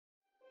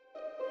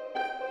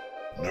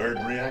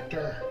Nerd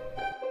Reactor,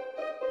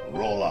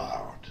 roll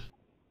out.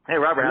 Hey,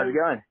 Robert, how's it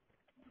going?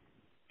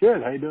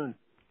 Good. How you doing?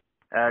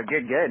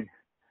 Good.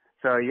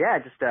 So, yeah,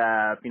 just,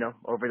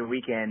 over the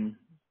weekend,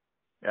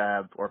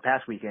 or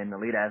past weekend,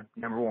 Alita,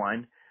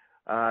 #1.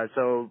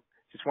 So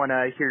just want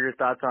to hear your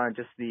thoughts on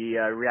just the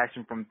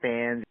reaction from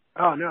fans.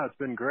 Oh, no, it's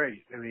been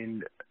great. I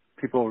mean,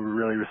 people were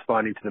really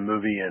responding to the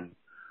movie and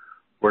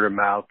word of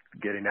mouth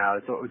getting out.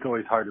 It's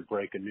always hard to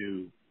break a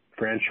new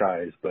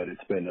franchise, but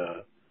it's been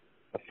a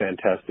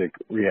fantastic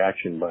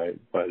reaction by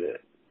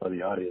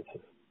the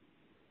audiences.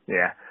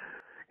 Yeah.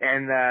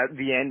 And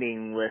the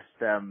ending with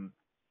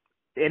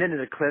it ended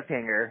as a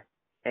cliffhanger.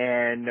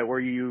 And were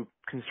you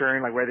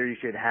concerned, like, whether you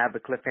should have a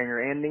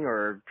cliffhanger ending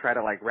or try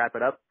to, like, wrap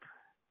it up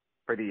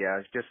for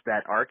the just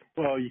that arc?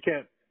 Well, you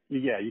can't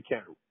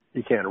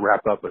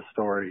wrap up a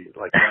story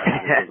like that.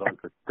 It goes on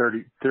for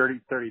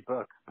 30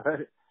 books.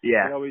 But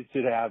yeah. it always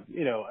should have,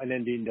 an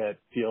ending that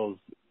feels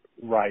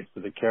right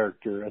for the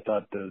character. I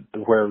thought the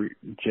where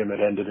Jim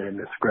had ended it in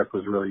the script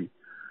was really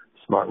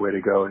smart way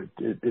to go.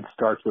 It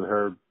starts with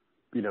her,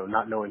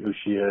 not knowing who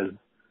she is,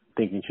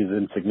 thinking she's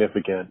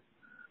insignificant,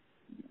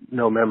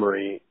 no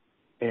memory,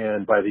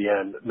 and by the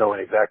end knowing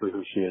exactly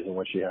who she is and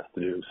what she has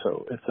to do.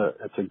 So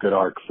it's a good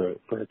arc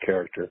for a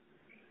character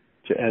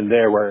to end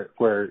there,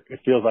 where it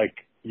feels like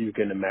you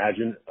can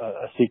imagine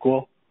a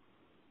sequel,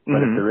 but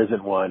if there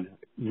isn't one,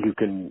 you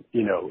can,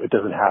 it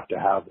doesn't have to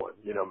have one.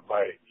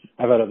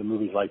 I've had other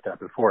movies like that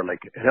before, like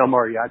in El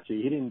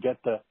Mariachi, he didn't get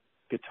the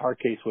guitar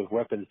case with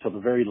weapons till the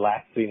very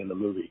last scene in the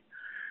movie.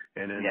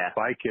 And in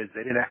Spy Kids,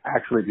 they didn't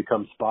actually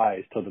become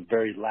spies till the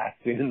very last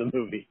scene in the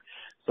movie.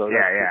 So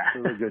that's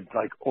really good,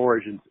 like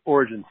origin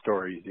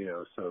stories,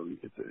 so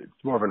it's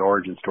more of an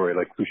origin story,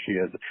 like who she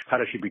is. How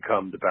does she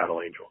become the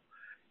battle angel?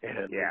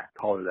 And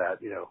call her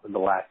that, in the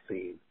last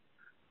scene.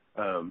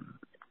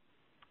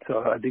 So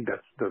I think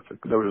that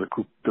was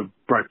the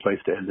right place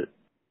to end it.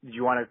 Did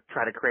you want to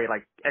try to create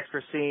like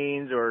extra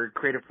scenes or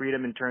creative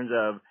freedom in terms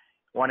of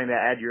wanting to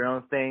add your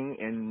own thing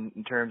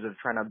in terms of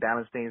trying to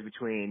balance things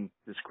between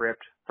the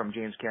script from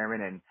James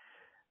Cameron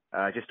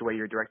and just the way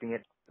you're directing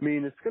it? I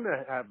mean, it's going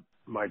to have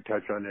my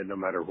touch on it no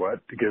matter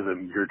what, because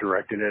you're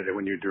directing it, and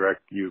when you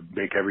direct, you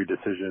make every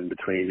decision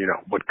between,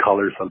 what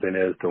color something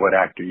is to what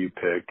actor you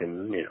pick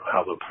and,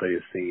 how they'll play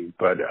a scene.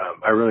 But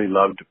I really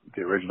loved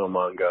the original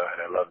manga,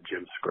 and I loved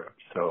Jim's script,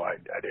 so I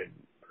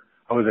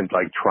wasn't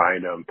like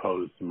trying to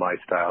impose my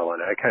style on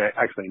it. I kind of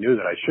actually knew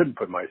that I shouldn't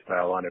put my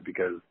style on it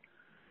because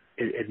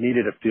it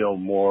needed to feel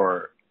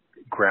more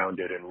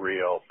grounded and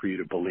real for you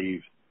to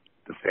believe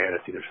the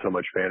fantasy. There's so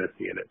much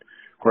fantasy in it,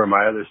 where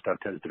my other stuff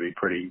tends to be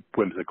pretty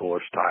whimsical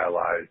or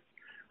stylized.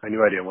 I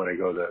knew I didn't want to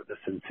go the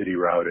Sin City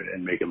route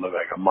and make it look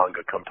like a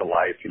manga come to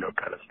life,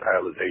 kind of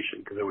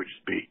stylization, because it would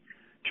just be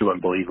too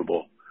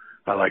unbelievable.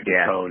 I like the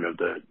tone of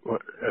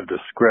the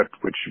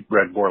script, which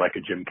read more like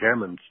a Jim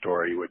Cameron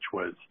story, which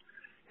was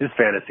his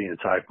fantasy and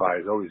sci-fi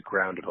is always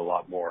grounded a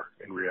lot more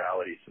in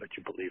reality so that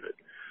you believe it.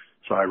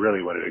 So I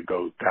really wanted to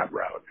go that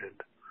route,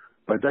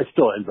 but that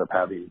still ends up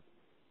having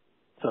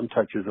some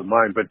touches of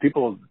mine, but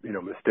people,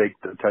 mistake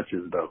the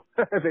touches though.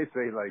 They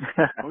say like,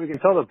 well, we can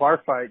tell the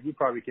bar fight, you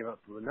probably came up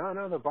with,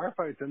 no, the bar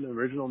fight's in the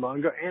original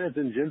manga and it's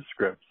in Jim's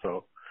script.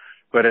 So,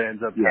 but it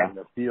ends up having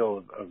a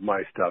feel of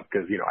my stuff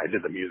because, I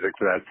did the music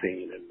for that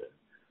scene and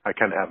I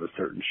kind of have a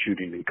certain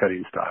shooting and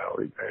cutting style.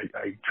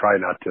 I try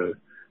not to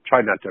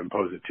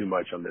impose it too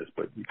much on this,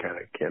 but you kind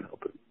of can't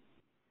help it.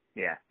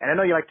 Yeah. And I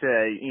know you like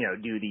to,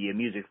 do the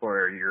music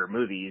for your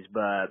movies,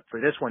 but for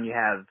this one you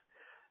have,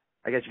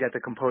 I guess you got the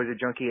composer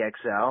Junkie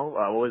XL.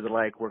 What was it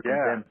like working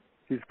with him?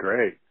 He's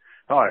great.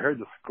 Oh, I heard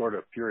the score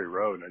to Fury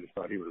Road, and I just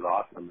thought he was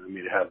awesome. I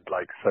mean, it had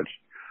like such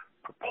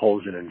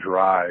propulsion and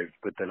drive,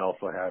 but then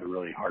also had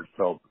really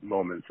heartfelt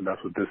moments, and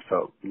that's what this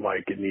felt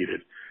like it needed.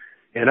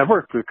 And I've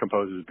worked with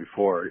composers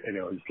before.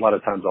 A lot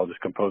of times I'll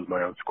just compose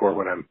my own score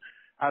when I'm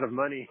out of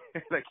money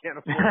and I can't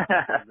afford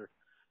a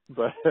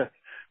composer.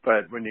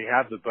 But when you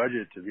have the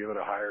budget to be able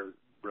to hire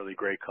really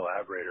great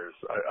collaborators,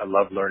 I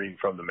love learning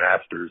from the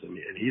masters, and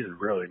he's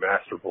really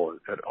masterful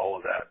at all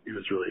of that. It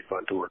was really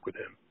fun to work with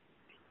him.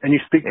 And you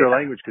speak their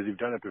language because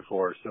you've done it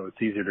before, so it's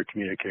easier to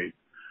communicate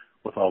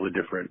with all the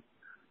different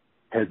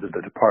heads of the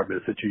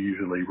departments that you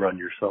usually run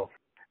yourself.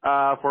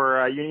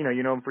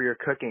 You know him for your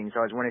cooking,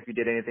 so I was wondering if you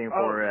did anything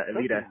for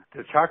Alita.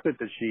 The chocolate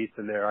that she eats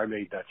in there, I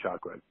made that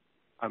chocolate.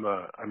 I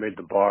made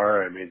the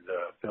bar, I made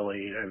the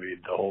filling, I made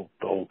the whole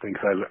thing.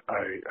 Cause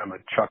I'm a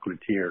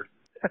chocolatier.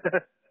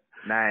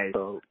 Nice.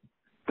 So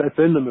that's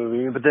in the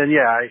movie. But then,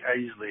 I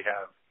usually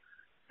have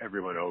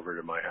everyone over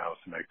to my house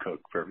and I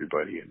cook for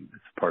everybody, and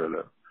it's part of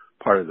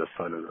the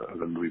fun of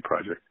the movie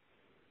project.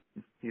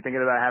 You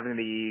thinking about having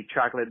the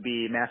chocolate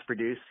be mass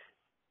produced?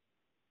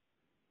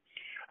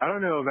 I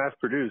don't know, mass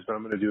produced, but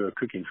I'm going to do a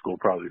cooking school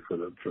probably for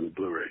the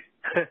Blu-ray.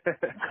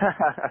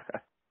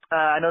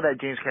 I know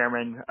that James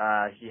Cameron,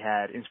 he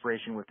had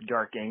inspiration with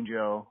Dark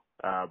Angel,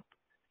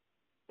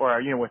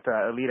 with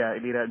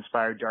Alita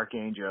inspired Dark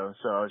Angel.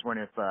 So I was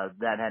wondering if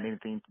that had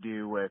anything to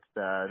do with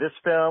this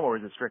film, or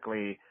is it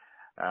strictly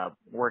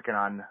working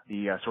on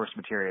the source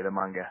material, the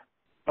manga?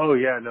 Oh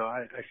yeah, no,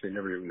 I actually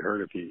never even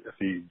heard if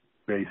he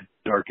based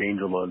Dark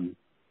Angel on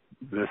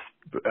this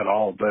at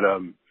all. But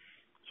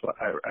so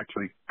I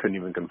actually couldn't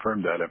even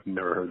confirm that. I've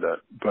never heard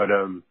that. But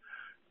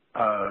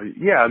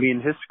yeah, I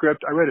mean his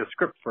script. I read his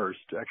script first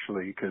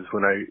actually because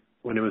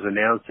when it was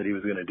announced that he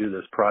was going to do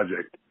this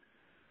project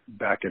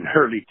back in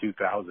early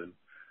 2000,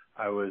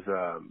 I was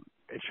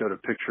it showed a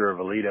picture of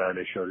Alita and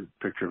it showed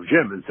a picture of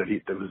Jim and said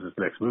that was his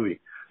next movie.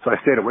 So I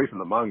stayed away from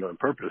the manga on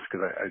purpose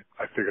because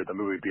I figured the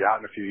movie would be out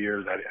in a few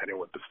years. I didn't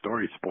want the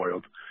story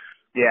spoiled.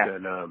 Yeah.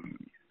 But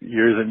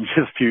then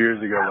just a few years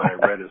ago when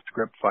I read his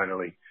script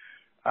finally,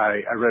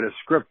 I read his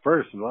script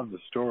first and loved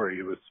the story.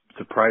 It was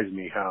surprised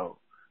me how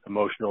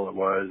emotional it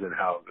was and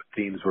how the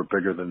themes were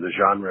bigger than the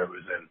genre it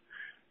was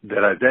in.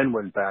 That I then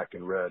went back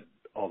and read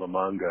all the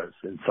mangas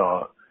and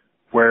saw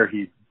where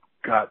he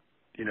got,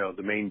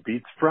 the main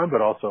beats from,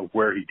 but also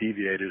where he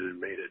deviated and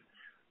made it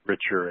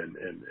richer and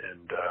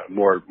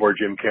more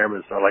Jim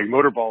Cameron style. Like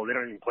Motorball, they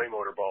don't even play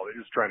Motorball.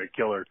 They're just trying to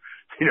kill her.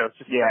 It's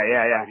just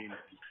yeah.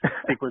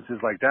 sequences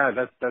like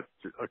that. That's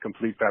a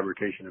complete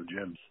fabrication of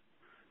Jim's.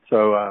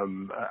 So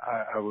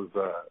I was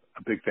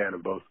a big fan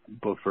of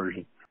both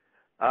versions.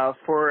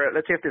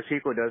 Let's say if the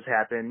sequel does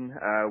happen,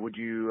 would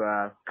you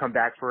come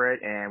back for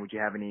it, and would you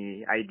have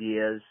any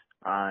ideas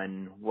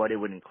on what it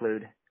would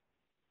include?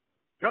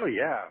 Oh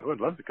yeah, I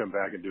would love to come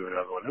back and do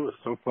another one. It was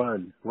so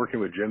fun. Working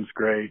with Jim's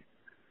great.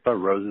 I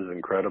thought Rose is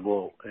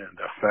incredible, and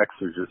the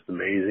effects are just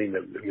amazing.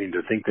 I mean,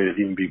 to think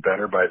they'd even be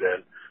better by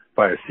then,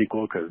 by a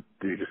sequel, because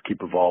they just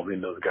keep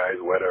evolving. Those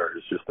guys, Weta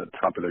is just at the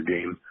top of their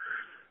game.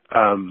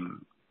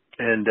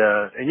 And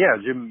yeah,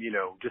 Jim,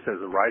 just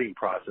as a writing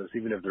process,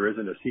 even if there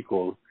isn't a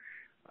sequel,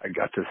 I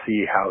got to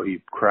see how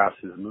he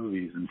crafts his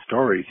movies and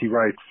stories. He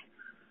writes,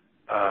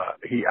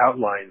 he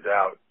outlines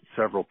out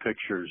several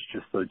pictures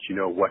just so that you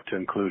know what to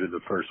include in the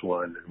first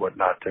one and what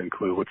not to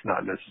include, what's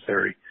not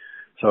necessary.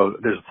 So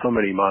there's so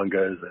many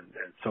mangas and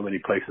so many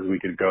places we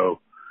could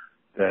go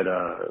that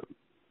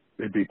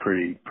it'd be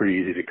pretty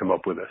easy to come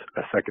up with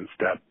a second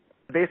step.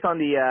 Based on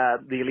the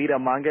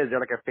Alita manga, is there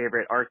like a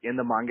favorite arc in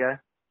the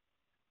manga?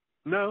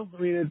 No,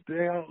 I mean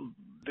they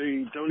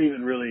don't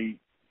even really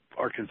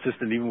are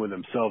consistent even with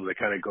themselves. They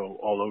kind of go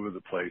all over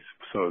the place.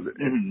 So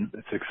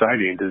it's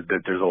exciting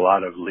that there's a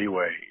lot of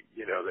leeway.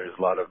 There's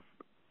a lot of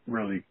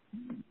really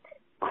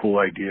cool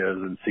ideas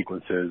and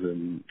sequences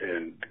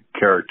and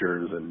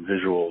characters and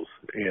visuals,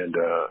 and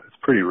it's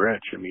pretty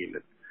rich. I mean,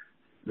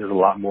 there's a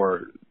lot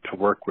more to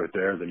work with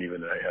there than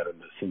even I had in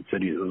the Sin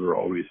City. Those were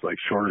always like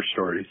shorter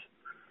stories,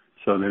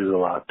 so there's a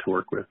lot to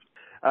work with.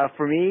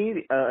 For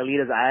me,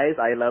 Alita's eyes,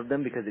 I love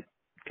them because it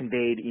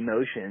conveyed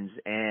emotions.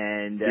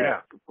 And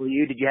for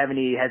you, did you have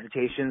any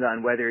hesitations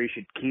on whether you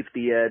should keep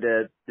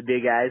the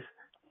big eyes?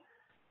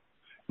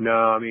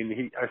 No, I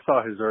mean, I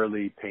saw his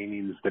early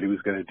paintings that he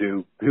was going to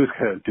do. He was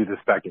going to do this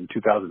back in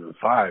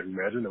 2005.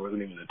 Imagine there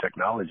wasn't even the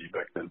technology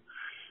back then.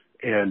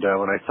 And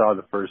when I saw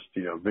the first,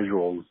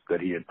 visuals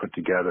that he had put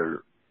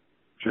together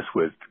just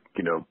with,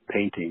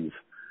 paintings,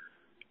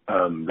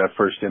 that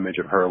first image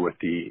of her with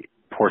the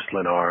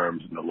porcelain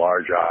arms and the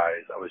large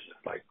eyes, I was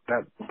just like,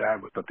 that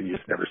was something you've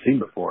never seen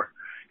before.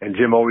 And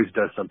Jim always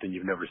does something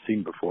you've never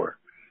seen before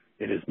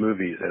in his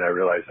movies. And I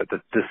realized that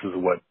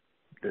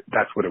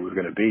that's what it was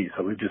going to be.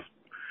 So we just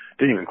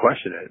didn't even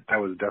question it. That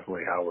was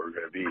definitely how we were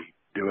going to be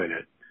doing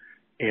it.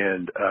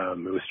 And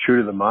it was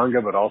true to the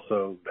manga, but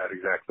also that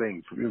exact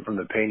thing. Even from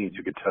the paintings,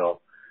 you could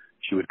tell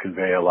she would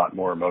convey a lot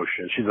more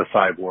emotion. She's a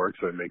cyborg,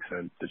 so it makes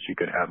sense that she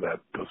could have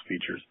those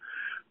features.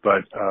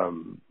 But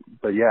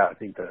yeah, I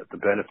think that the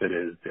benefit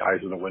is the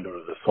eyes are the window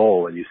to the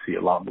soul, and you see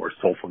a lot more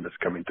soulfulness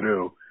coming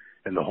through.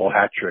 And the whole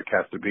hat trick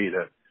has to be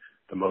that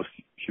the most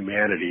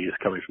humanity is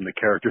coming from the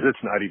characters.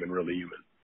 It's not even really human.